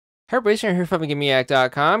Hey everybody, Shane here from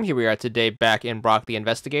VidGamiac.com. Here we are today back in Brok the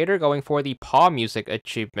InvestiGator going for the Paw Music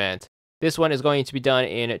achievement. This one is going to be done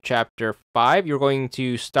in Chapter 5. You're going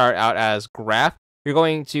to start out as Graph. You're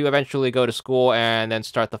going to eventually go to school and then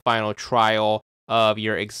start the final trial of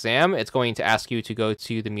your exam. It's going to ask you to go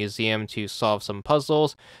to the museum to solve some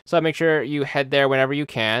puzzles. So make sure you head there whenever you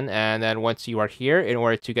can. And then once you are here, in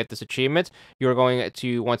order to get this achievement, you're going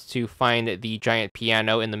to want to find the giant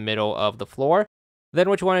piano in the middle of the floor. Then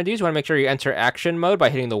what you want to do is you want to make sure you enter action mode by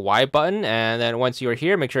hitting the Y button, and then once you're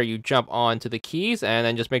here, make sure you jump onto the keys, and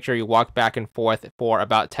then just make sure you walk back and forth for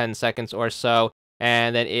about 10 seconds or so,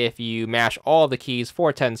 and then if you mash all the keys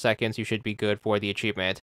for 10 seconds, you should be good for the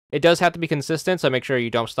achievement. It does have to be consistent, so make sure you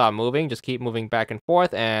don't stop moving, just keep moving back and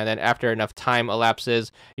forth, and then after enough time elapses,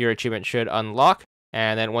 your achievement should unlock,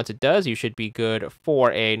 and then once it does, you should be good for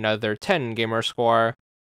another 10 gamer score,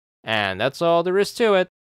 and that's all there is to it.